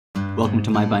Welcome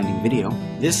to my binding video.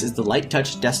 This is the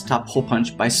LightTouch desktop hole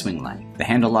punch by SwingLine. The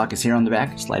handle lock is here on the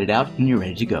back, slide it out and you're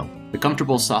ready to go. The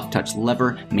comfortable soft touch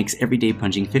lever makes everyday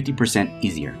punching 50%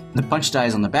 easier. The punch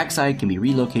dies on the backside can be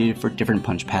relocated for different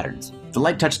punch patterns. The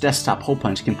LightTouch desktop hole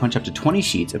punch can punch up to 20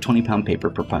 sheets of 20-pound paper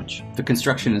per punch. The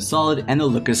construction is solid and the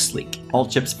look is sleek. All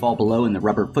chips fall below in the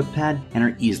rubber foot pad and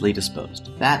are easily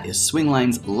disposed. That is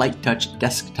SwingLine's LightTouch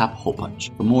desktop hole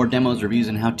punch. For more demos, reviews,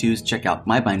 and how-tos, check out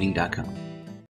MyBinding.com.